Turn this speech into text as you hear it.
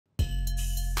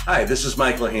Hi, this is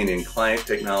Michael Haney, Client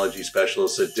Technology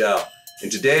Specialist at Dell.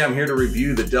 And today I'm here to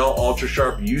review the Dell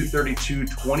UltraSharp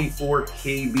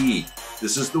U3224KB.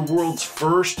 This is the world's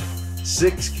first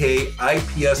 6K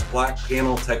IPS Black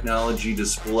Panel technology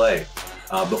display.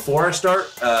 Before I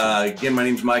start, again, my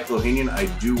name is Michael Haney. I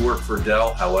do work for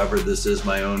Dell. However, this is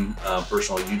my own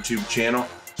personal YouTube channel.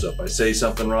 So if I say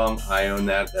something wrong, I own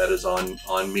that. That is on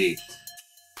me.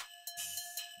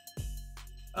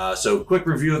 So quick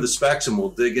review of the specs and we'll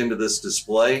dig into this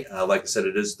display. Like I said,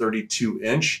 it is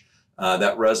 32-inch.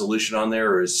 That resolution on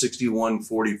there is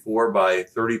 6144 by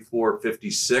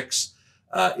 3456.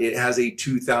 It has a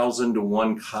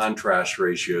 2000:1 contrast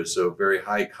ratio, so very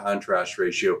high contrast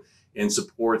ratio, and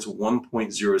supports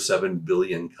 1.07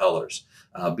 billion colors.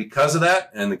 Because of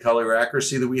that and the color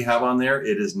accuracy that we have on there,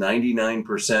 it is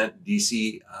 99%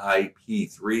 DCI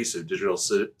P3, so Digital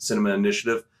Cinema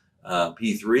Initiative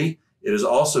P3. It is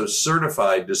also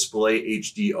certified Display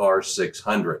HDR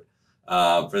 600.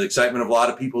 For the excitement of a lot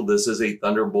of people, this is a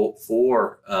Thunderbolt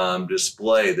 4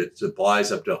 display that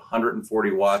supplies up to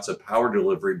 140 watts of power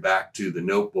delivery back to the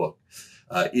notebook.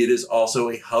 It is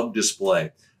also a hub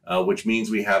display, which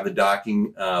means we have the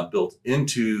docking built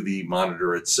into the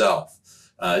monitor itself.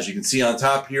 As you can see on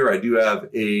top here, I do have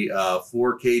a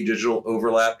 4K digital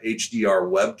overlap HDR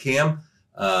webcam.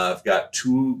 I've got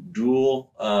two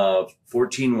dual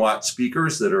 14-watt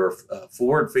speakers that are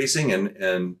forward-facing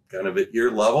and kind of at ear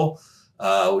level.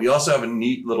 We also have a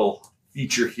neat little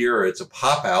feature here. It's a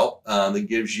pop-out that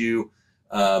gives you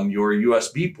your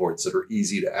USB ports that are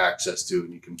easy to access to,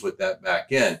 and you can put that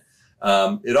back in.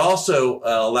 It also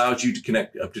allows you to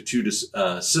connect up to two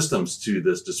systems to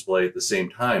this display at the same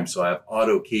time. So I have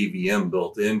auto KVM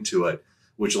built into it,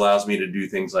 which allows me to do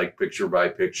things like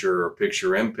picture-by-picture or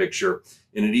picture-in-picture.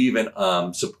 And it even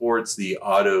supports the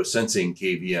auto sensing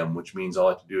KVM, which means all I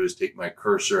have to do is take my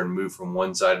cursor and move from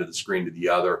one side of the screen to the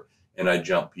other, and I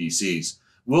jump PCs.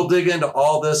 We'll dig into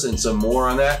all this and some more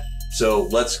on that. So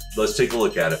let's take a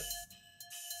look at it.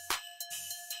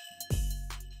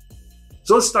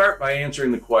 So let's start by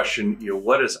answering the question,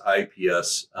 what is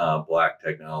IPS Black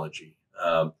technology?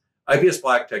 IPS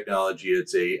Black technology,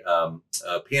 it's a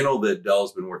panel that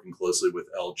Dell's been working closely with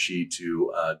LG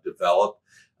to develop.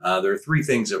 There are three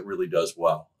things it really does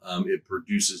well. It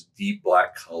produces deep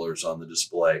black colors on the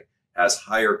display, has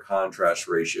higher contrast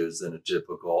ratios than a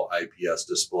typical IPS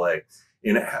display,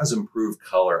 and it has improved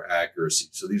color accuracy.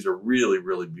 So these are really,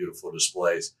 really beautiful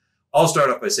displays. I'll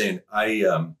start off by saying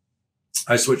I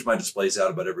switch my displays out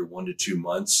about every 1 to 2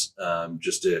 months,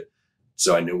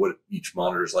 so I know what each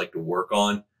monitor's like to work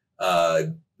on.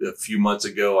 A few months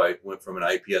ago, I went from an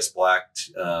IPS Black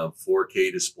 4K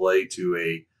display to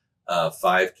a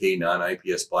 5K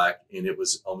non-IPS Black, and it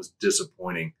was almost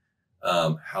disappointing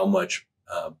how much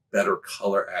better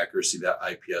color accuracy that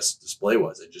IPS display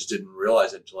was. I just didn't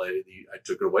realize it until I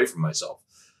took it away from myself.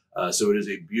 So it is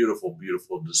a beautiful,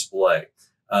 beautiful display.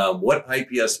 What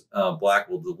IPS Black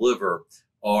will deliver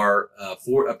are up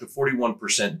to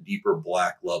 41% deeper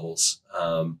black levels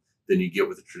than you get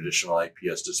with a traditional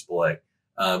IPS display.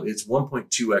 It's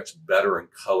 1.2x better in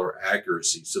color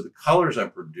accuracy. So the colors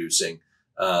I'm producing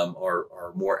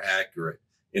are more accurate.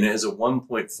 And it has a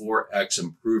 1.4x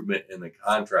improvement in the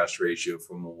contrast ratio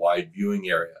from a wide viewing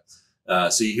area.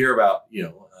 So you hear about,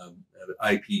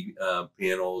 IP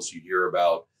panels, you hear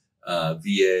about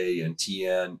VA and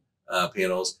TN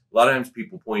panels. A lot of times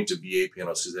people point to VA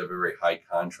panels because they have a very high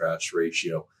contrast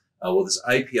ratio. Well, this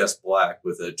IPS Black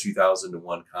with a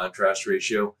 2000:1 contrast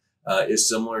ratio is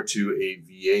similar to a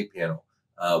VA panel.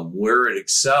 Where it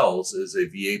excels is a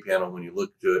VA panel. When you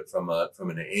look to it from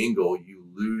an angle, you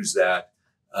lose that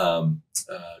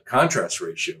contrast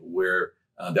ratio, where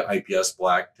the IPS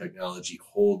Black technology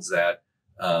holds that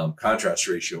contrast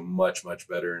ratio much, much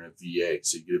better in a VA.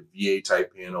 So you get a VA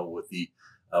type panel with the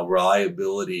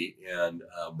reliability and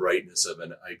brightness of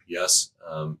an IPS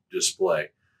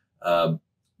display.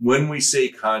 When we say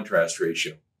contrast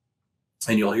ratio,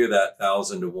 and you'll hear that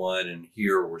 1000:1, and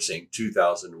here we're saying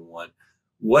 2000:1,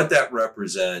 what that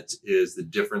represents is the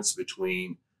difference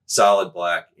between solid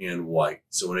black and white.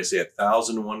 So when I say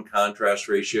 1000:1 contrast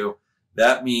ratio,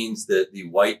 that means that the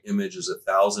white image is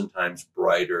 1,000 times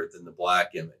brighter than the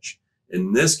black image.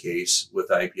 In this case,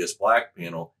 with IPS Black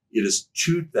panel, it is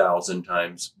 2,000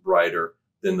 times brighter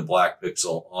than the black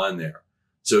pixel on there.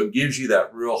 So it gives you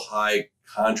that real high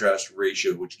contrast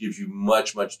ratio, which gives you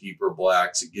much, much deeper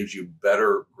blacks. It gives you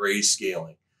better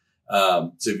grayscaling.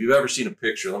 So if you've ever seen a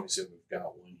picture, let me see if we've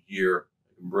got one here.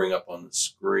 I can bring up on the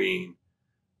screen.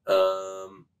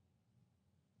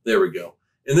 There we go.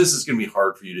 And this is going to be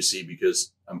hard for you to see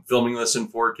because I'm filming this in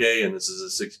 4K and this is a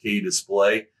 6K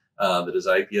display. that is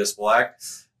IPS black.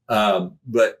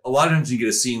 But a lot of times you get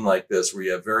a scene like this where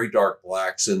you have very dark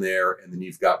blacks in there, and then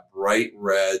you've got bright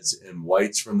reds and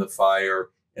whites from the fire,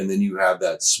 and then you have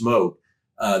that smoke.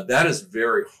 That is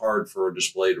very hard for a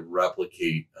display to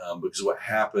replicate because what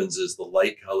happens is the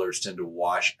light colors tend to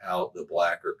wash out the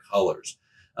blacker colors.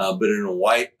 But in a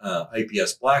white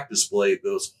IPS black display,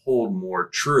 those hold more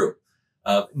true.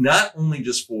 Not only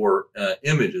just for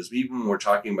images, but even when we're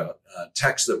talking about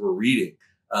text that we're reading,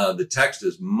 the text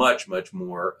is much, much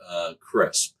more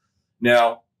crisp.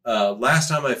 Now, last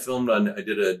time I filmed I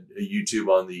did a YouTube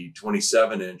on the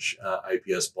 27-inch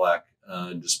IPS black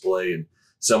display, and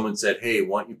someone said, hey,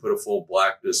 why don't you put a full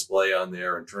black display on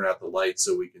there and turn out the lights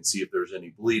so we can see if there's any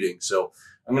bleeding. So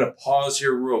I'm going to pause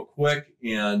here real quick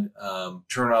and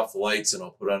turn off the lights, and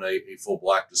I'll put on a full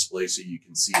black display so you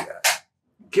can see that.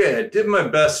 Okay, I did my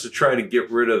best to try to get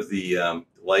rid of the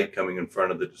light coming in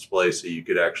front of the display so you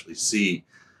could actually see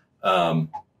the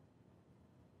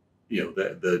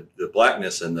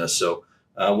blackness in this. So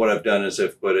what I've done is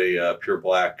I've put a pure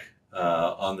black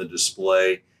on the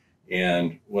display.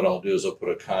 And what I'll do is I'll put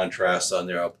a contrast on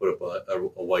there. I'll put up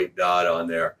a white dot on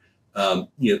there.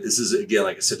 This is, again,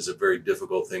 like I said, it's a very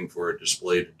difficult thing for a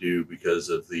display to do because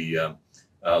of the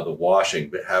washing,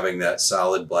 but having that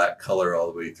solid black color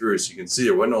all the way through. So you can see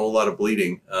there wasn't a whole lot of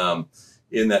bleeding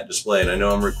in that display. And I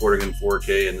know I'm recording in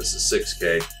 4K and this is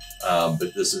 6K,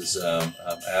 but this is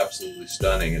absolutely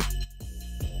stunning.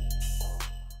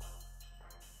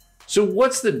 So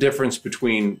what's the difference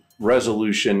between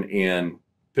resolution and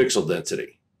pixel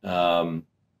density? I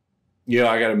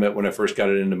got to admit, when I first got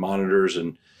it into monitors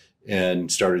and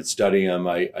started studying them,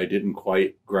 I didn't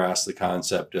quite grasp the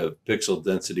concept of pixel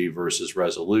density versus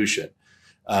resolution.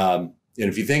 And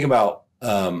if you think about,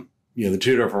 the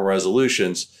two different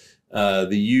resolutions,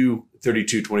 the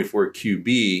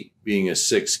U3224KB being a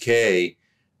 6K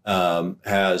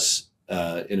has,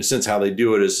 in a sense, how they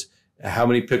do it is how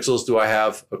many pixels do I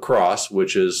have across,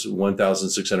 which is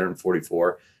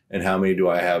 1,644. And how many do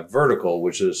I have vertical,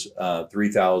 which is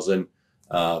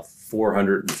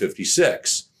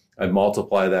 3,456. I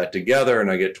multiply that together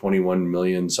and I get 21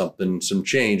 million some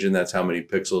change, and that's how many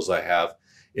pixels I have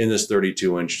in this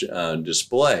 32-inch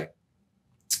display.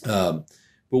 But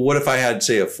what if I had,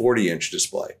 say, a 40-inch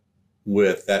display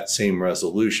with that same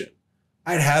resolution?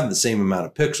 I'd have the same amount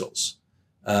of pixels.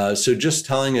 So just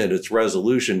telling it its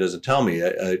resolution doesn't tell me.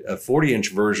 A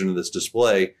 40-inch version of this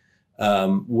display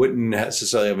wouldn't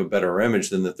necessarily have a better image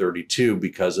than the 32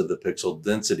 because of the pixel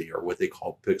density, or what they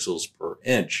call pixels per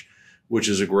inch, which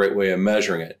is a great way of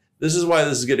measuring it. This is why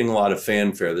this is getting a lot of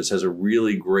fanfare. This has a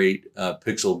really great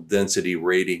pixel density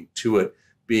rating to it,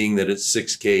 being that it's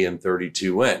 6K and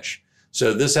 32-inch.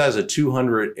 So this has a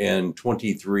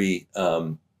 223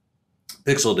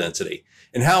 pixel density.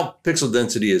 And how pixel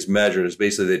density is measured is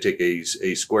basically they take a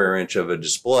square inch of a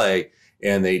display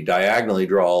and they diagonally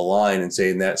draw a line and say,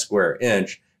 in that square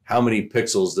inch, how many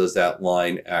pixels does that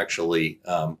line actually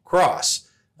cross?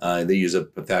 They use a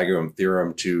Pythagorean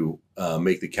theorem to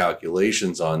make the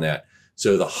calculations on that.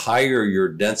 So the higher your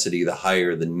density, the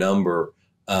higher the number,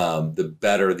 the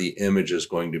better the image is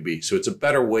going to be. So it's a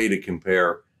better way to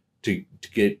compare to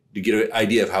get an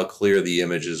idea of how clear the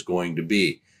image is going to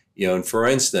be. And for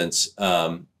instance,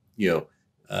 the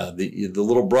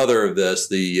little brother of this,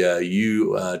 the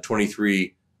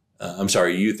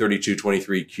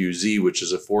U3224QZ, which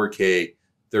is a 4K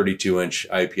 32-inch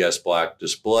IPS black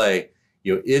display,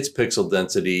 its pixel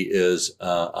density is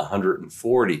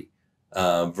 140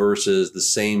 versus the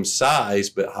same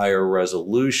size but higher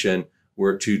resolution,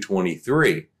 we're at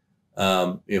 223.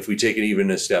 If we take it even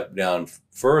a step down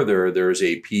further, there's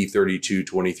a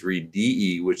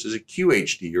P3223DE, which is a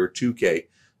QHD or 2K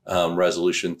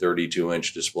resolution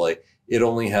 32-inch display. It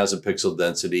only has a pixel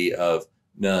density of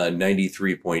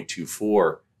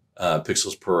 93.24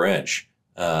 pixels per inch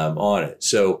on it.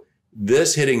 So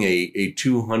this hitting a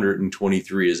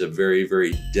 223 is a very,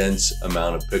 very dense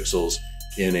amount of pixels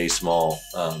in a small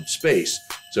space.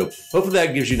 So hopefully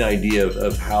that gives you an idea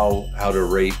of how to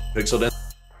rate pixel density.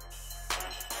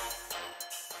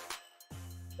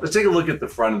 Let's take a look at the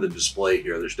front of the display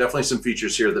here. There's definitely some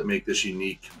features here that make this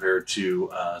unique compared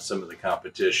to some of the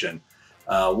competition.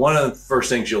 One of the first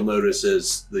things you'll notice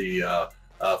is the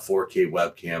 4K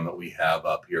webcam that we have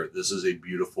up here. This is a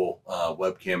beautiful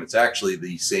webcam. It's actually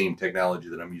the same technology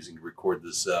that I'm using to record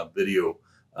this video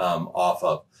off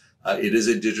of. It is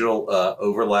a digital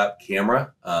overlap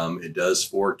camera. It does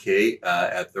 4K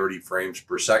at 30 frames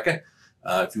per second.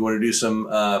 If you want to do some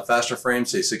faster frames,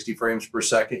 say 60 frames per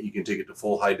second, you can take it to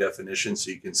full high definition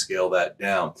so you can scale that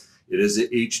down. It is an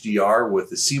HDR with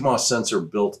the CMOS sensor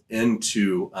built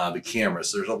into the camera.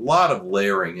 So there's a lot of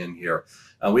layering in here.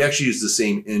 We actually use the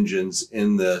same engines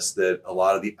in this that a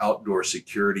lot of the outdoor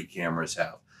security cameras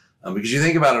have. Because you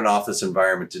think about an office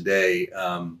environment today,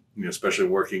 especially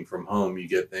working from home, you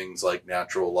get things like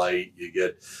natural light, you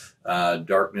get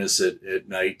darkness at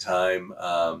nighttime.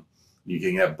 You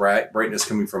can have brightness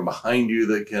coming from behind you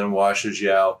that kind of washes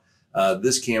you out.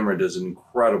 This camera does an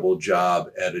incredible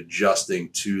job at adjusting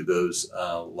to those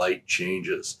light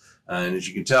changes. And as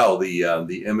you can tell,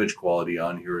 the image quality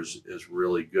on here is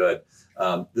really good.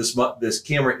 This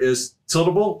camera is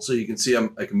tiltable, so you can see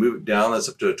I can move it down. That's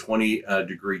up to a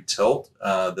 20-degree tilt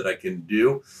that I can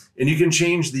do. And you can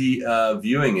change the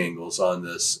viewing angles on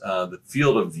this, the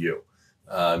field of view.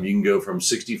 You can go from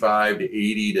 65 to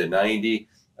 80 to 90.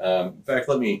 In fact,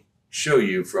 let me show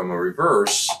you from a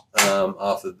reverse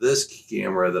off of this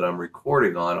camera that I'm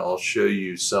recording on. I'll show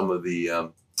you some of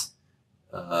the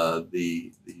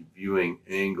viewing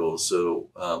angles. So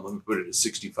let me put it at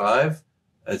 65,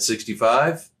 at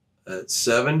 65, at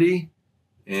 70,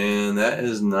 and that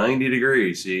is 90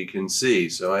 degrees. So you can see.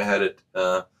 So I had it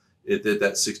at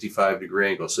that 65-degree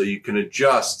angle. So you can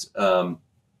adjust how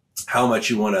much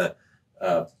you want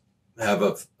to have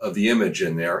of the image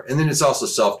in there, and then it's also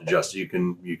self-adjusted. You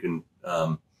can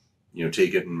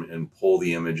take it and pull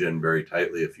the image in very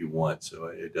tightly if you want. So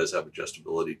it does have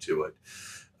adjustability to it.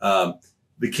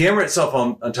 The camera itself,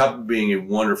 on top of being a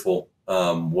wonderful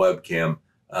webcam,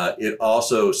 it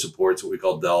also supports what we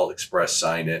call Dell Express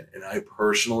Sign-In, and I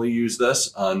personally use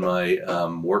this on my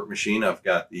work machine. I've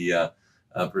got the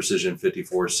Precision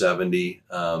 5470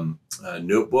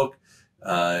 notebook,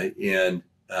 and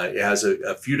it has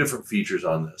a few different features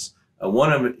on this.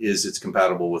 One of them is it's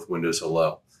compatible with Windows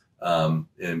Hello,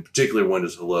 in particular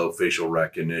Windows Hello facial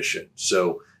recognition.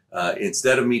 So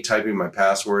instead of me typing my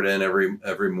password in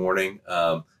every morning,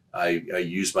 I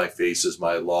use my face as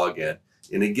my login,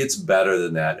 and it gets better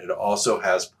than that. It also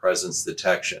has presence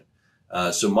detection.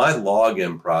 So my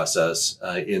login process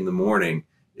in the morning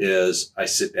is I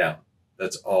sit down.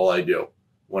 That's all I do.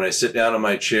 When I sit down in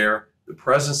my chair, the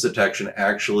presence detection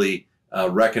actually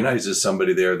recognizes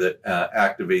somebody there that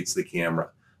activates the camera.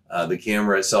 The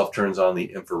camera itself turns on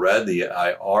the infrared, the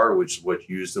IR, which is what's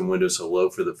used in Windows Hello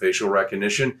for the facial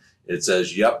recognition. It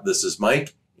says, yep, this is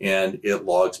Mike, and it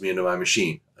logs me into my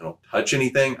machine. I don't touch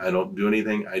anything. I don't do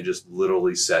anything. I just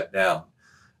literally sit down.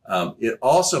 It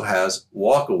also has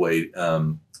walk-away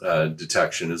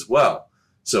detection as well.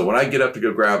 So when I get up to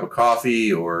go grab a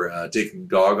coffee or take a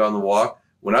dog on the walk,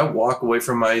 when I walk away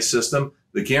from my system,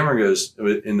 the camera goes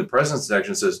in the presence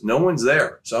detection, says no one's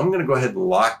there. So I'm going to go ahead and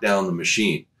lock down the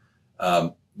machine.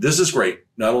 This is great,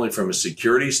 not only from a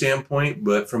security standpoint,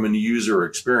 but from a user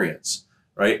experience,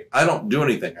 right? I don't do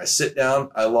anything. I sit down,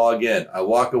 I log in, I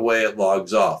walk away, it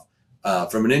logs off.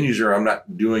 From an end user, I'm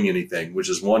not doing anything, which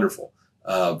is wonderful.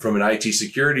 From an IT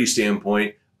security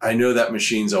standpoint, I know that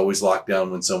machine's always locked down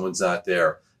when someone's not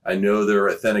there. I know they're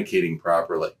authenticating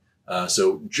properly.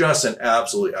 So just an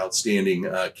absolutely outstanding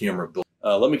camera build.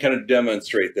 Let me kind of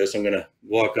demonstrate this. I'm going to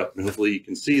walk up and hopefully you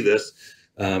can see this.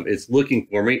 It's looking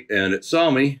for me, and it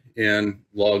saw me and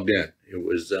logged in. It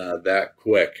was that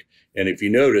quick. And if you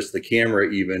notice, the camera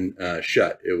even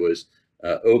shut. It was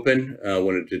open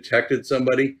when it detected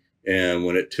somebody, and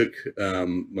when it took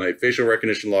my facial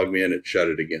recognition, logged me in, it shut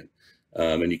it again.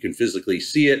 And you can physically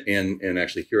see it and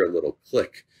actually hear a little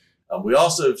click. We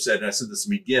also have said, and I said this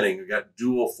in the beginning, we've got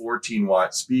dual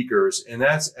 14-watt speakers, and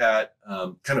that's at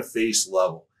kind of face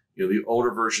level. You know, the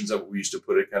older versions of it, we used to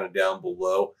put it kind of down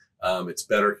below. It's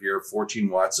better here. 14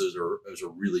 watts, those are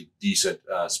really decent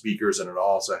speakers, and it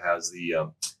also has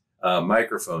the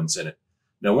microphones in it.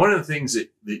 Now, one of the things that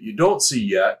you don't see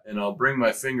yet, and I'll bring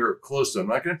my finger close to it. I'm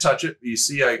not going to touch it, but you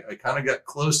see I kind of got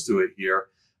close to it here.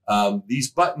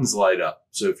 These buttons light up.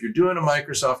 So if you're doing a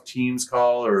Microsoft Teams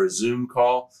call or a Zoom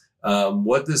call,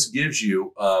 what this gives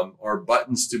you are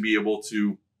buttons to be able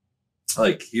to,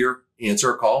 like here,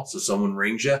 answer a call. So someone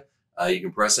rings you, you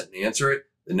can press it and answer it.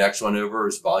 The next one over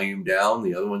is volume down.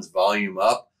 The other one's volume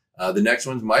up. The next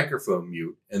one's microphone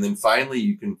mute. And then finally,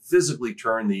 you can physically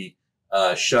turn the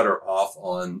shutter off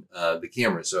on the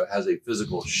camera. So it has a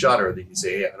physical shutter that you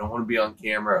say, hey, I don't want to be on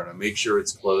camera. I want to make sure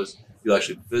it's closed. You'll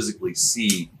actually physically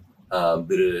see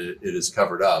that it is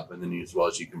covered up. And then as well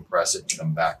as you can press it and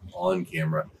come back on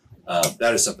camera.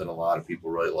 That is something a lot of people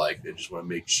really like. They just want to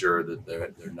make sure that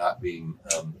they're not being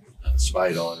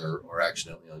spied on or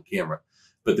accidentally on camera.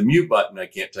 But the mute button, I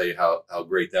can't tell you how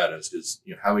great that is, because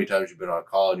you know how many times you've been on a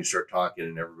call and you start talking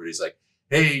and everybody's like,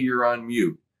 hey, you're on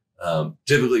mute.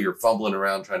 Typically you're fumbling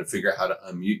around trying to figure out how to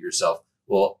unmute yourself.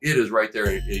 Well, it is right there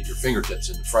at your fingertips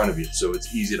in front of you. So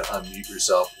it's easy to unmute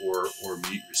yourself or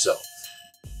mute yourself.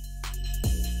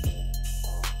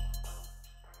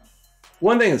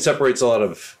 One thing that separates a lot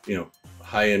of,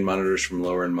 high-end monitors from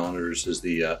lower-end monitors is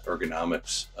the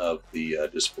ergonomics of the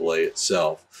display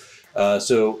itself.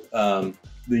 The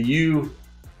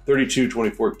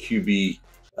U3224KB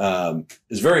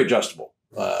is very adjustable.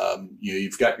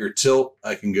 You've got your tilt.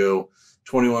 I can go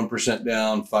 21%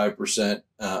 down, 5%,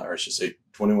 or I should say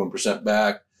 21%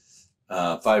 back,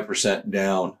 5%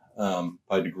 down,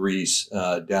 5 degrees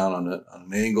down on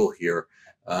an angle here.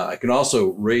 I can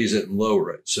also raise it and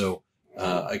lower it. So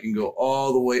I can go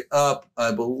all the way up.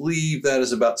 I believe that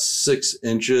is about 6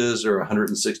 inches or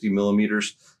 160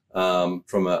 millimeters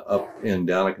from a up and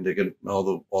down. I can take it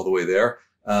all the way there.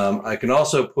 I can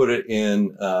also put it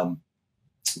in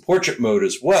portrait mode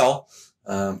as well.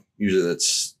 Usually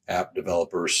that's app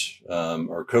developers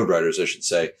or code writers, I should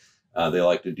say. They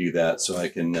like to do that. So I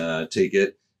can take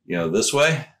it, this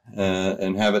way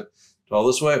and have it all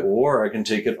this way, or I can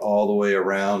take it all the way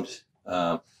around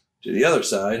to the other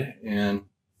side and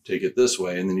take it this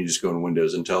way. And then you just go in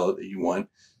Windows and tell it that you want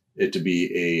it to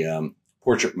be a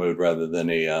portrait mode rather than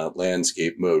a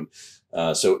landscape mode.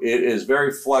 So it is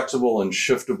very flexible and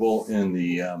shiftable in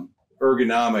the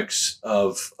ergonomics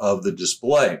of the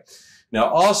display. Now,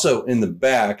 also in the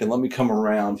back, and let me come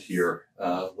around here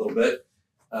a little bit,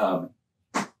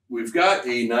 we've got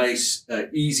a nice,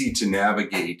 easy to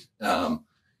navigate,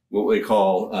 what we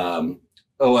call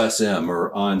OSM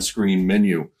or on-screen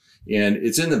menu. And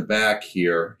it's in the back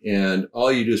here. And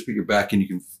all you do is put your back and you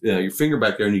can, your finger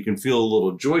back there and you can feel a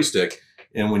little joystick.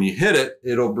 And when you hit it,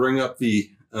 it'll bring up the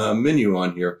menu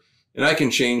on here. And I can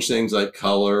change things like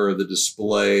color, the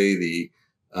display, the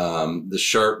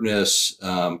sharpness,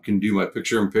 can do my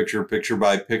picture-in-picture,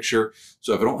 picture-by-picture.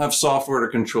 So if I don't have software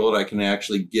to control it, I can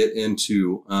actually get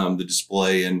into the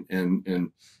display and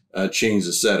change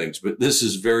the settings. But this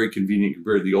is very convenient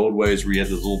compared to the old ways where you had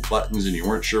those little buttons and you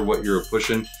weren't sure what you were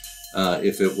pushing,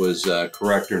 if it was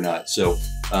correct or not. So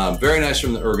very nice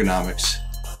from the ergonomics.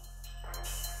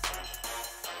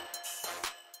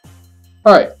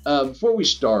 All right, before we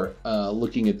start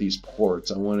looking at these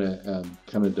ports, I want to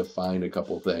kind of define a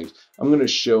couple of things. I'm going to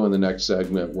show in the next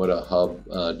segment what a hub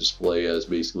display is,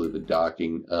 basically the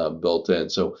docking built in.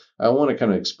 So I want to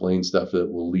kind of explain stuff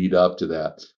that will lead up to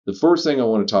that. The first thing I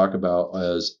want to talk about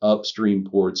is upstream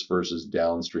ports versus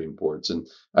downstream ports. And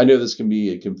I know this can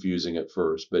be confusing at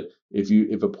first, but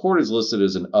if a port is listed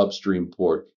as an upstream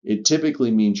port, it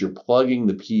typically means you're plugging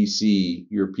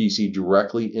your PC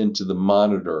directly into the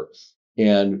monitor.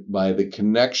 And by the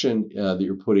connection that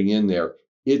you're putting in there,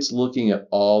 it's looking at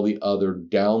all the other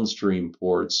downstream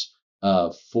ports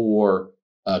for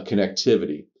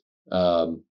connectivity.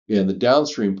 And the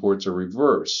downstream ports are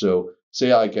reversed. So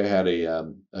say like I had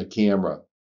a camera,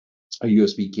 a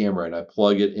USB camera, and I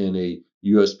plug it in a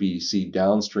USB-C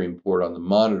downstream port on the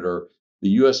monitor.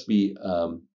 The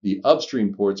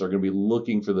upstream ports are going to be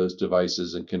looking for those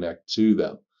devices and connect to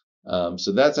them.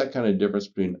 So that's that kind of difference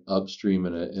between upstream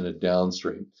and a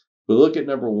downstream. But look at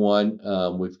number one.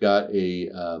 We've got a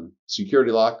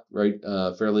security lock, right?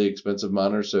 Fairly expensive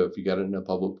monitor. So if you got it in a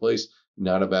public place,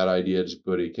 not a bad idea to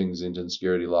put a Kensington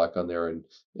security lock on there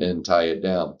and tie it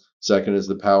down. Second is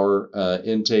the power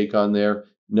intake on there.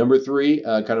 Number three,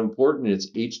 kind of important, it's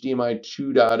HDMI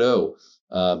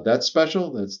 2.0. That's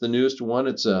special. That's the newest one.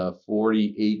 It's a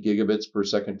 48 gigabits per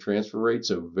second transfer rate,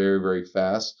 so very, very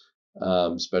fast.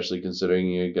 Especially considering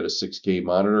you got a 6K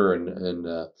monitor and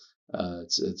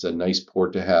it's a nice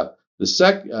port to have.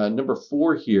 The number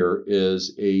four here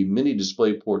is a mini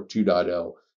display port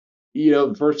 2.0.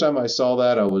 The first time I saw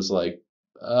that, I was like,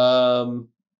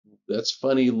 that's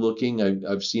funny looking.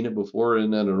 I've seen it before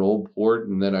and then an old port,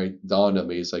 and then I dawned on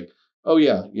me, it's like, oh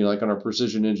yeah, like on our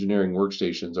precision engineering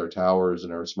workstations, our towers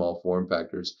and our small form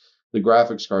factors, the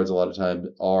graphics cards a lot of times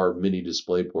are mini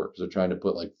display ports. They're trying to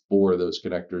put like 4 of those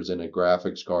connectors in a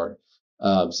graphics card.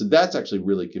 So that's actually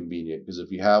really convenient because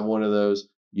if you have one of those,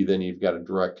 you've got a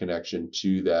direct connection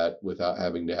to that without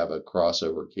having to have a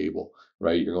crossover cable,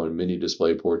 right? You're going mini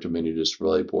display port to mini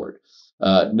display port.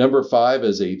 Number 5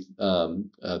 is a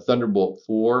Thunderbolt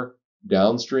 4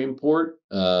 downstream port.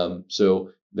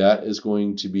 So that is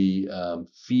going to be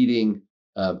feeding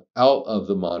out of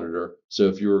the monitor. So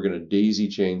if you were going to daisy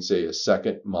chain, say, a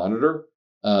second monitor,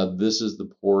 this is the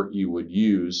port you would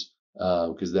use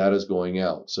because that is going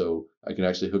out. So I can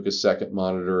actually hook a second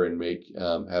monitor and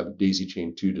have daisy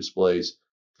chain 2 displays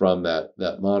from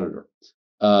that monitor.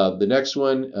 The next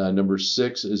one, number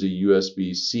 6, is a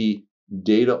USB-C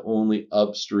data only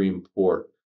upstream port.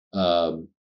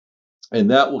 And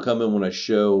that will come in when I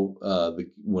show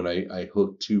when I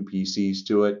hook two PCs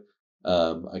to it.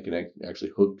 I can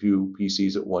actually hook two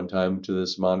PCs at one time to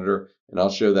this monitor, and I'll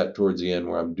show that towards the end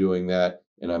where I'm doing that,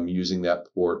 and I'm using that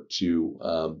port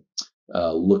to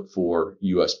look for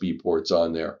USB ports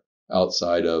on there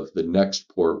outside of the next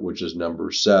port, which is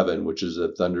number 7, which is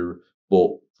a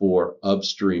Thunderbolt 4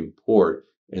 upstream port.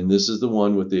 And this is the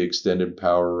one with the extended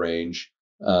power range,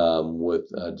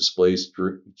 with display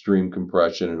stream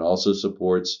compression, and also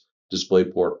supports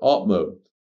DisplayPort alt mode.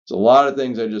 It's a lot of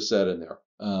things I just said in there.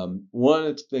 One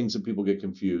of the things that people get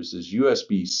confused is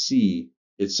USB-C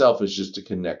itself is just a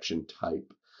connection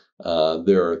type.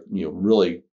 There are,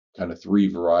 really kind of 3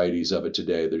 varieties of it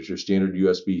today. There's your standard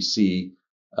USB-C.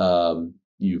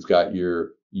 You've got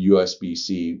your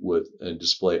USB-C with a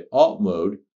display alt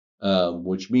mode,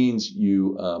 which means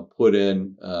you put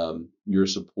in your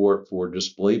support for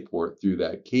DisplayPort through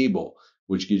that cable,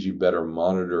 which gives you better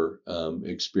monitor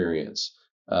experience.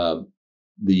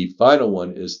 The final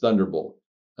one is Thunderbolt.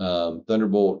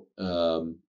 Thunderbolt, I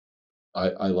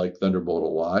like Thunderbolt a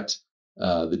lot.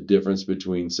 The difference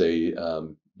between, say,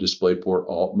 DisplayPort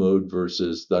alt mode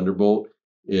versus Thunderbolt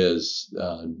is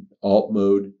alt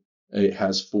mode, it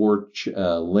has 4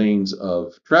 lanes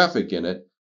of traffic in it.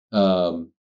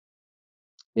 And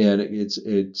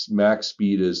its max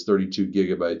speed is 32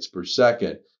 gigabytes per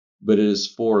second, but it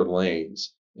is 4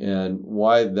 lanes. And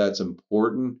why that's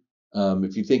important,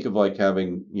 if you think of like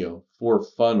having 4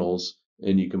 funnels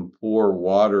and you can pour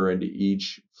water into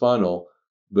each funnel,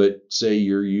 but say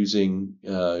you're using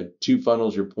 2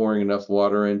 funnels, you're pouring enough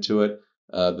water into it.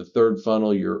 The 3rd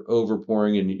funnel you're over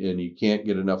pouring and you can't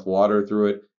get enough water through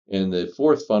it, and the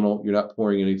 4th funnel you're not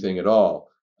pouring anything at all.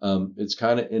 It's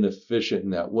kind of inefficient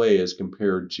in that way as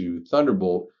compared to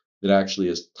Thunderbolt that actually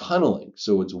is tunneling.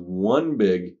 So it's one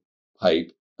big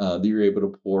pipe that you're able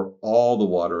to pour all the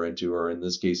water into, or in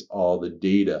this case, all the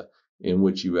data, in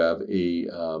which you have a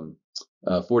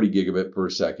 40 gigabit per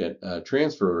second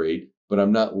transfer rate, but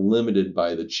I'm not limited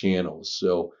by the channels.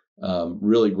 So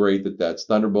really great that that's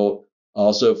Thunderbolt.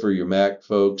 Also for your Mac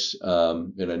folks,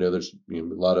 and I know there's a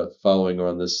lot of following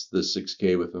on this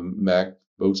 6K with the Mac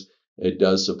folks. It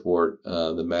does support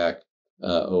the Mac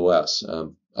OS,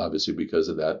 obviously because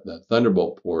of that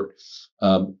Thunderbolt port.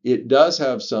 It does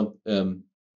have some, and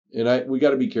we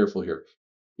got to be careful here.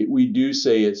 We do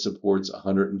say it supports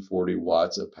 140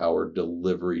 watts of power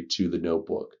delivery to the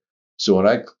notebook. So when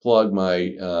I plug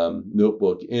my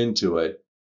notebook into it,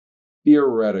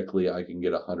 theoretically I can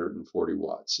get 140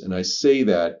 watts. And I say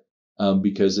that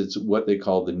because it's what they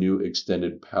call the new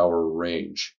extended power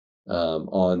range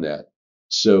on that.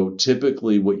 So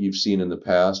typically what you've seen in the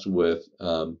past with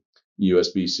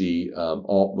USB-C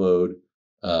alt mode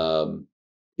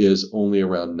is only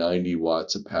around 90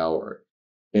 watts of power.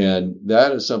 And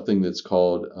that is something that's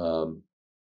called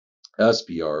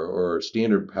SPR, or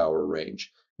standard power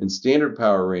range. And standard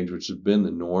power range, which has been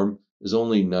the norm, is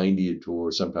only 90 to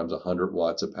or sometimes 100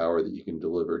 watts of power that you can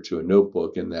deliver to a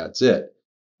notebook, and that's it.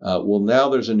 Well, now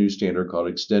there's a new standard called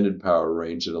extended power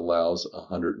range that allows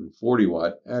 140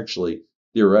 watt. Actually,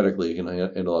 theoretically, it can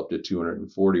handle up to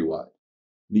 240 watt.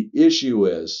 The issue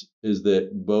is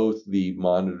that both the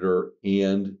monitor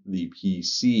and the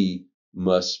PC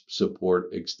must support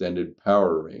extended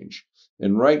power range.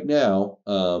 And right now,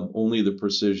 only the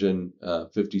Precision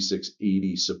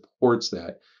 5680 supports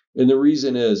that. And the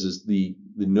reason is the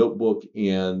notebook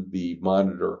and the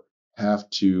monitor have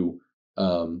to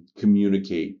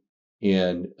communicate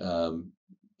and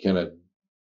kind of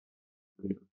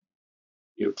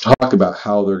talk about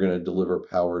how they're going to deliver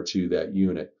power to that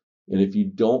unit. And if you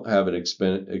don't have an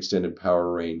extended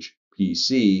power range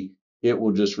PC, it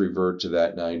will just revert to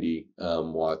that 90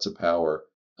 watts of power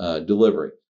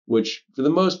delivery, which for the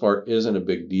most part isn't a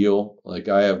big deal. Like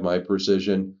I have my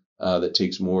Precision that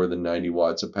takes more than 90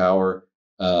 watts of power.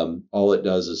 All it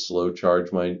does is slow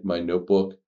charge my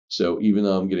notebook. So even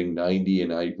though I'm getting 90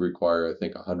 and I require, I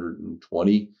think,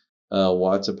 120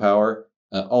 watts of power,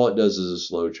 all it does is a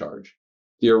slow charge.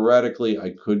 Theoretically,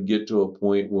 I could get to a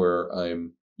point where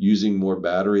I'm using more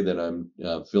battery than I'm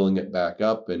filling it back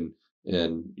up, and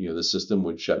the system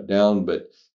would shut down. But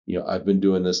I've been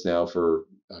doing this now for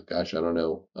gosh, I don't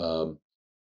know,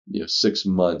 6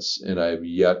 months, and I've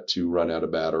yet to run out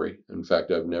of battery. In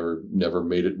fact, I've never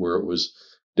made it where it was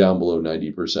down below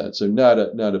 90%. So not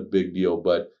a big deal,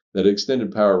 but that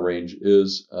extended power range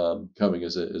is coming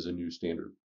as a new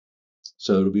standard.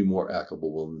 So it'll be more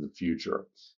applicable in the future.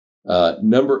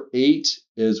 Number 8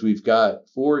 is we've got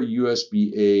 4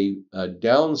 USB-A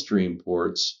downstream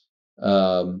ports,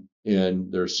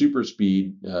 and they're super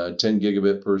speed, 10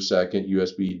 gigabit per second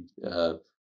USB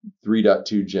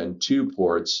 3.2 Gen 2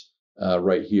 ports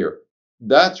right here.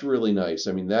 That's really nice.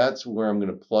 I mean, that's where I'm going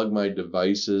to plug my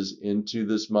devices into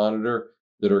this monitor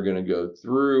that are going to go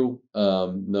through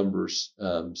number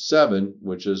 7,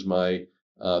 which is my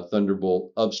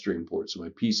Thunderbolt upstream port. So my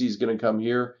PC is going to come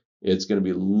here. It's going to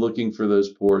be looking for those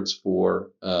ports for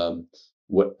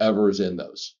whatever is in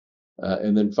those.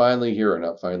 And then finally here, or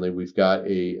not finally, we've got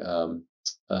a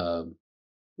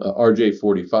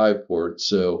RJ45 port.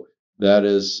 So that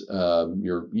is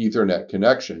your Ethernet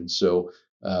connection. So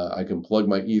I can plug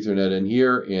my Ethernet in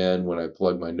here, and when I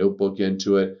plug my notebook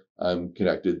into it, I'm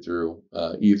connected through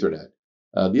Ethernet.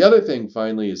 The other thing,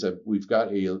 finally, is that we've got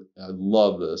I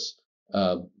love this.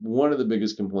 One of the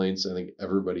biggest complaints I think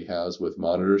everybody has with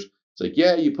monitors, it's like,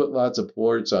 yeah, you put lots of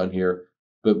ports on here,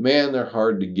 but man, they're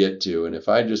hard to get to. And if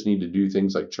I just need to do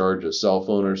things like charge a cell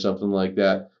phone or something like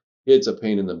that, it's a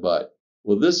pain in the butt.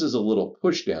 Well, this is a little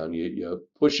push down. You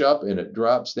push up and it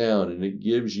drops down, and it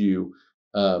gives you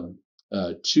 2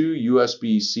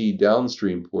 USB-C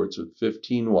downstream ports with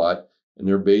 15 watt, and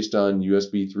they're based on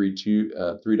USB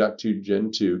 3.2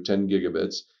 Gen 2, 10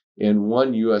 gigabits, and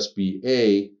 1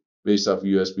 USB-A based off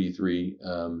USB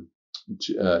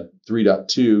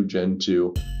 3.2 Gen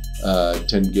 2,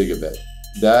 10 gigabit.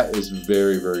 That is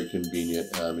very, very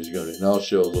convenient as you go in. And I'll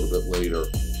show a little bit later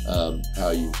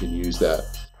how you can use that.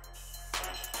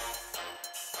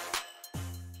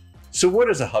 So what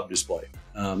is a hub display?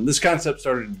 This concept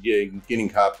started getting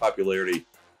popularity,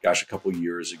 gosh, a couple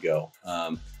years ago.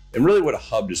 And really what a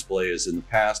hub display is, in the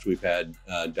past, we've had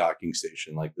docking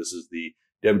station. Like this is the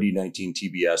WD-19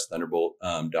 TBS Thunderbolt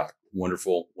dock.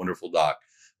 Wonderful, wonderful dock.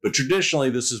 But traditionally,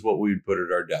 this is what we would put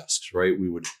at our desks, right? We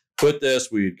would put this,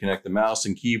 we'd connect the mouse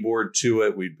and keyboard to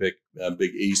it. We'd pick a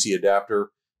big AC adapter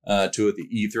to it, the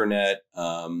Ethernet,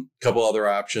 couple other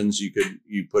options you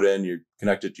put in, you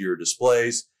connect it to your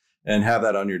displays and have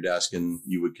that on your desk, and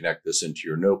you would connect this into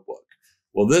your notebook.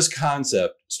 Well, this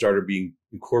concept started being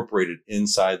incorporated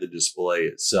inside the display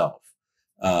itself,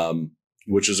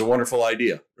 which is a wonderful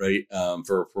idea, right?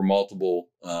 For multiple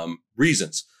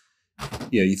reasons.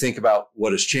 You think about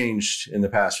what has changed in the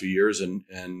past few years, and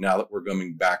now that we're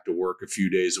coming back to work a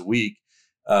few days a week,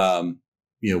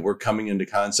 we're coming into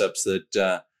concepts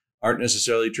that aren't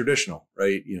necessarily traditional,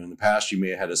 right? In the past, you may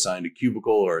have had assigned a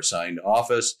cubicle or assigned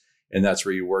office, and that's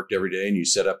where you worked every day and you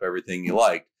set up everything you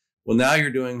liked. Well, now you're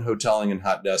doing hoteling and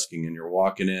hot desking, and you're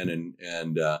walking in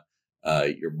and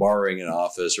you're borrowing an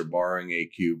office or borrowing a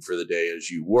cube for the day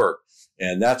as you work.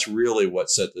 And that's really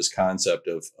what set this concept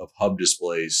of hub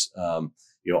displays,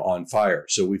 on fire.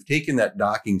 So we've taken that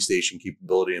docking station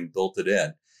capability and built it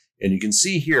in. And you can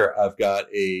see here, I've got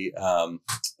a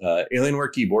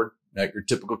Alienware keyboard, not your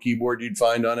typical keyboard you'd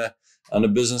find on a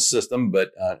business system,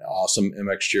 but an awesome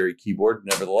MX Cherry keyboard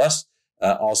nevertheless.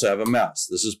 Also have a mouse.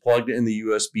 This is plugged in the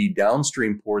USB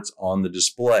downstream ports on the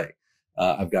display.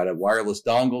 I've got a wireless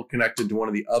dongle connected to one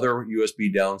of the other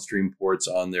USB downstream ports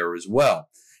on there as well.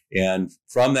 And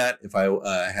from that, if I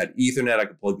had Ethernet, I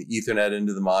could plug the Ethernet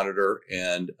into the monitor,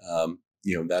 and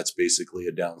that's basically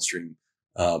a downstream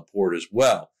port as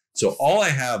well. So all I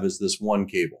have is this one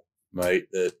cable, right,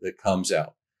 that comes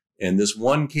out. And this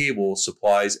one cable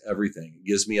supplies everything. It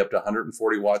gives me up to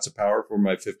 140 watts of power for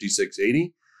my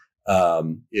 5680.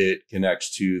 It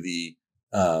connects to the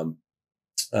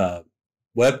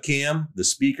webcam, the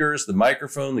speakers, the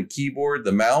microphone, the keyboard,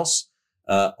 the mouse,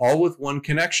 all with one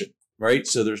connection, right?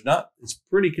 So it's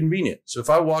pretty convenient. So if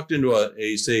I walked into a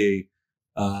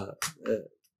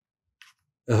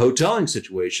hoteling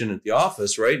situation at the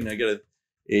office, right, and I get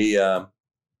a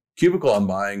cubicle I'm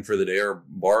buying for the day or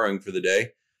borrowing for the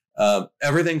day,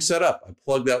 everything's set up. I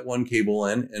plug that one cable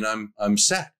in and I'm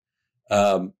set.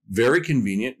 Very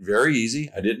convenient, very easy.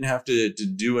 I didn't have to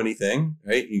do anything,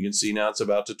 right? You can see now it's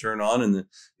about to turn on, and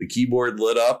the keyboard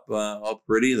lit up, all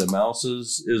pretty. The mouse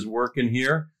is working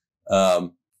here.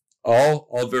 All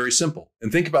very simple.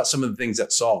 And think about some of the things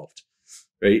that solved,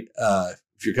 right?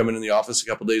 If you're coming in the office a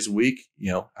couple days a week,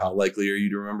 how likely are you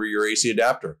to remember your AC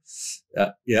adapter?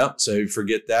 So you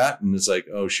forget that, and it's like,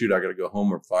 oh shoot, I got to go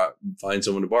home or find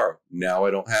someone to borrow. Now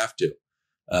I don't have to.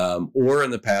 Or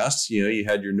in the past, you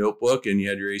had your notebook and you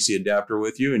had your AC adapter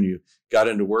with you, and you got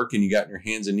into work and you got your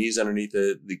hands and knees underneath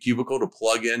the cubicle to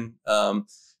plug in,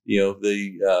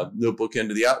 the notebook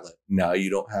into the outlet. Now you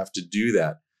don't have to do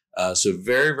that. So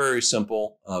very, very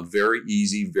simple, very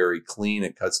easy, very clean.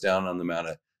 It cuts down on the amount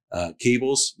of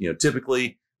cables.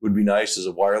 Typically would be nice as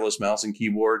a wireless mouse and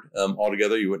keyboard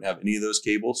altogether. You wouldn't have any of those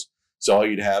cables. So all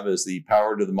you'd have is the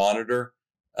power to the monitor,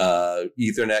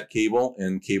 Ethernet cable,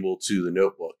 and cable to the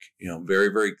notebook. Very,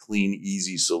 very clean,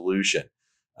 easy solution.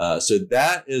 So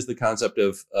that is the concept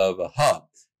of a hub.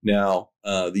 Now,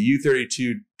 the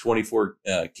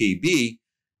U3224KB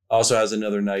also has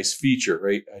another nice feature,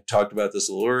 right? I talked about this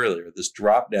a little earlier, this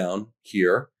drop down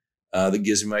here that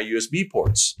gives me my USB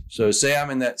ports. So say I'm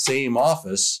in that same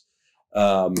office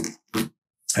and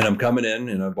I'm coming in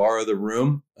and I borrow the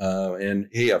room and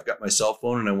hey, I've got my cell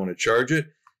phone and I want to charge it.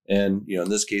 And, in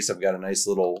this case, I've got a nice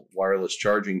little wireless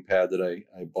charging pad that I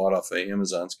bought off of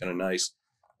Amazon. It's kind of nice.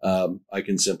 I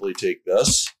can simply take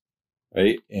this,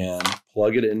 right, and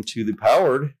plug it into the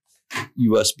powered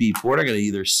USB port. I got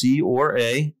either C or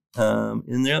A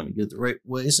in there. Let me get it the right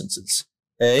way since it's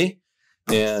A.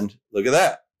 And look at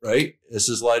that, right? This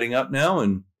is lighting up now.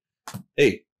 And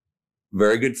hey,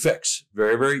 very good fix.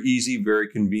 Very, very easy, very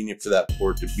convenient for that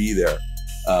port to be there.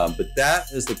 But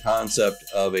that is the concept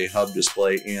of a hub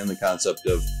display and the concept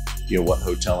of what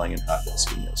hoteling and hot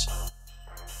desking is.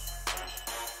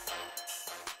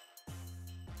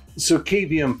 So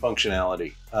KVM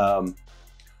functionality.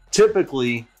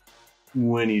 Typically,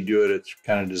 when you do it, it's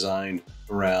kind of designed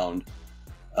around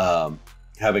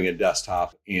having a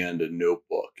desktop and a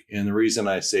notebook. And the reason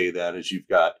I say that is you've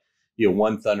got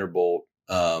one Thunderbolt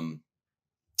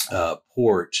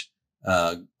port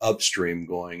upstream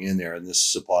going in there, and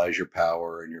this supplies your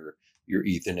power and your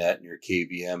Ethernet and your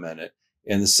KVM in it.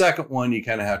 And the second one, you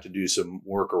kind of have to do some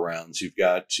workarounds. You've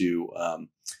got to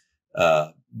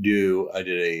I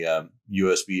did a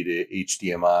USB to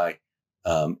HDMI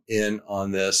in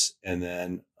on this, and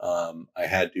then I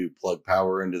had to plug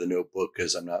power into the notebook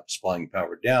because I'm not supplying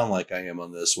power down like I am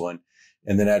on this one,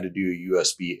 and then I had to do a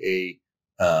USB-A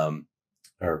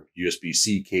or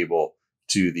USB-C cable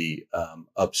to the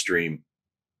upstream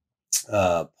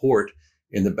port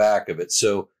in the back of it.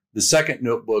 So the second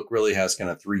notebook really has kind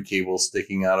of three cables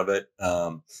sticking out of it.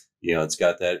 It's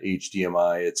got that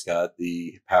HDMI, it's got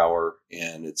the power,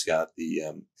 and it's got the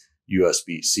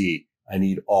USB-C. I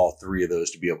need all three of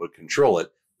those to be able to control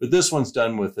it. But this one's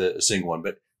done with a single one.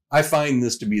 But I find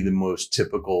this to be the most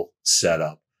typical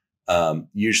setup.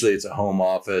 Usually it's a home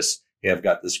office. Hey, I've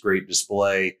got this great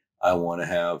display. I want to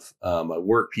have my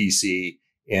work PC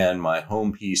and my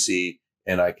home PC,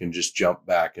 and I can just jump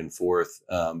back and forth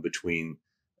between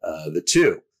the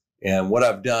two. And what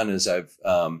I've done is I've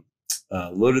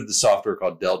loaded the software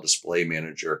called Dell Display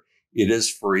Manager. It is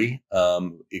free.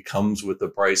 It comes with the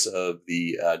price of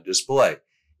the display.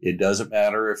 It doesn't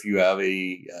matter if you have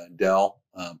a Dell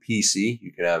PC.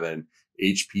 You can have an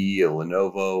HP, a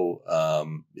Lenovo.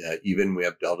 Even we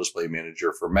have Dell Display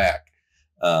Manager for Mac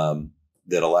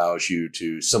that allows you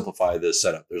to simplify this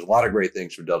setup. There's a lot of great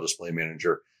things for Dell Display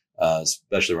Manager,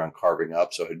 especially around carving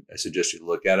up. So I suggest you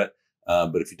look at it.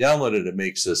 But if you download it, it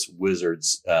makes this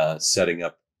wizard's setting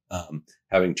up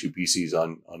having two PCs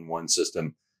on one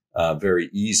system very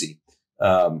easy.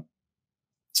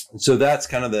 So that's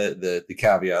kind of the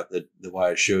caveat that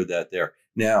why I showed that there.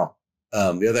 Now,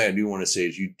 the other thing I do want to say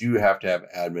is you do have to have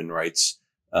admin rights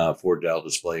for Dell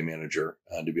Display Manager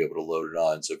to be able to load it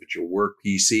on. So if it's your work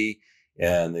PC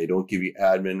and they don't give you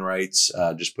admin rights,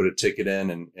 just put a ticket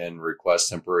in and request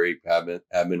temporary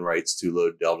admin rights to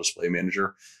load Dell Display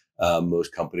Manager.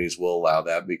 Most companies will allow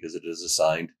that because it is a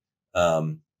signed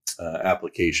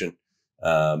application,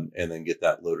 and then get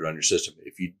that loaded on your system.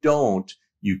 If you don't,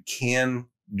 you can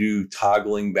do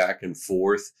toggling back and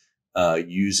forth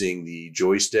using the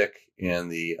joystick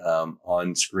and the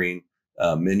on-screen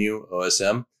menu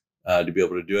OSM to be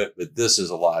able to do it. But this is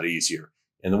a lot easier.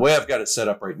 And the way I've got it set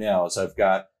up right now is I've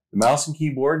got the mouse and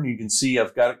keyboard, and you can see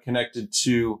I've got it connected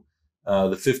to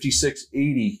the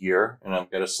 5680 here, and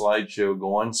I've got a slideshow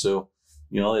going. So,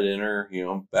 it enter,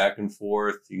 back and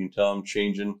forth. You can tell I'm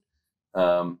changing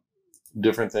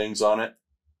different things on it.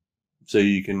 So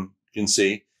you can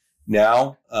see.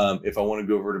 Now, if I want to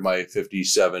go over to my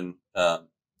 57 or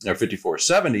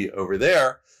 5470 over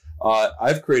there,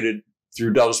 I've created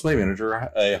through Dell Display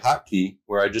Manager a hotkey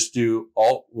where I just do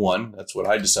Alt-1. That's what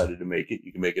I decided to make it.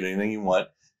 You can make it anything you want.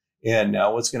 And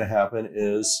now what's going to happen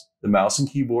is the mouse and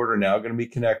keyboard are now going to be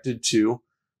connected to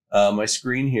my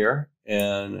screen here.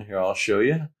 And here I'll show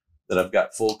you that I've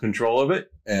got full control of it.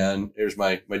 And there's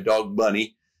my dog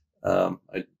Bunny.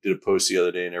 I did a post the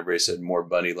other day and everybody said more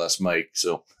Bunny, less Mike.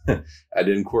 So I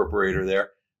did incorporate her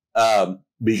there. But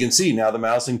you can see now the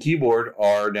mouse and keyboard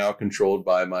are now controlled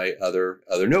by my other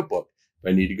notebook. If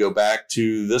I need to go back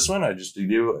to this one, I just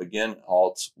do again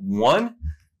Alt-1,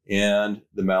 and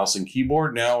the mouse and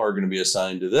keyboard now are going to be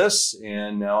assigned to this.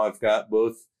 And now I've got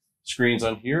both screens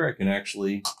on here. I can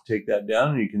actually take that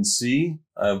down and you can see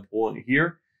I'm pulling it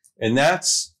here. And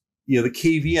that's, the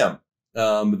KVM.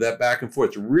 That back and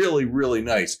forth, really, really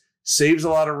nice. Saves a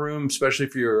lot of room, especially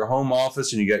if you're a home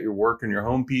office and you got your work and your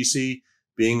home PC,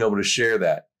 being able to share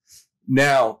that.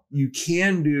 Now, you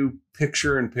can do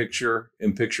picture in picture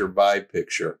and picture by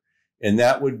picture. And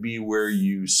that would be where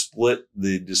you split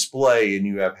the display and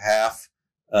you have half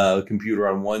computer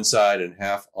on one side and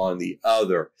half on the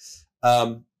other.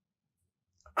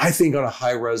 I think on a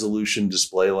high resolution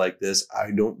display like this,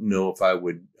 I don't know if I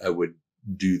would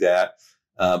do that.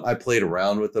 I played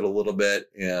around with it a little bit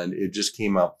and it just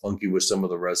came out funky with some of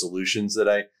the resolutions that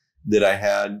I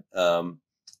had.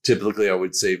 Typically I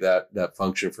would save that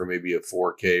function for maybe a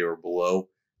 4K or below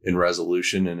in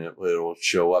resolution, and it'll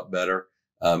show up better.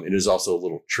 It is also a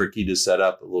little tricky to set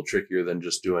up, a little trickier than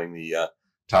just doing the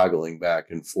toggling back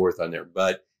and forth on there.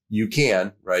 But you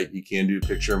can, right? You can do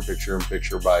picture in picture and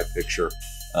picture by picture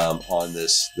on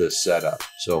this setup.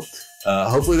 So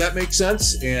hopefully that makes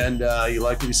sense, and you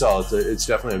like what you saw. It's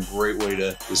definitely a great way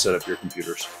to set up your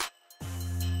computers.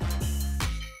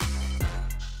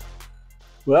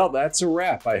 Well, that's a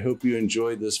wrap. I hope you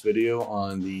enjoyed this video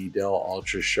on the Dell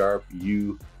UltraSharp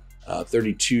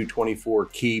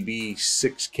U3224KB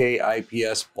 6K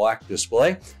IPS Black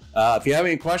Display. If you have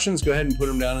any questions, go ahead and put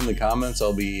them down in the comments.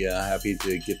 I'll be happy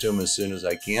to get to them as soon as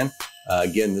I can.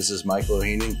 Again, this is Michael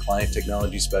O'Haney, Client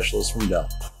Technology Specialist from Dell.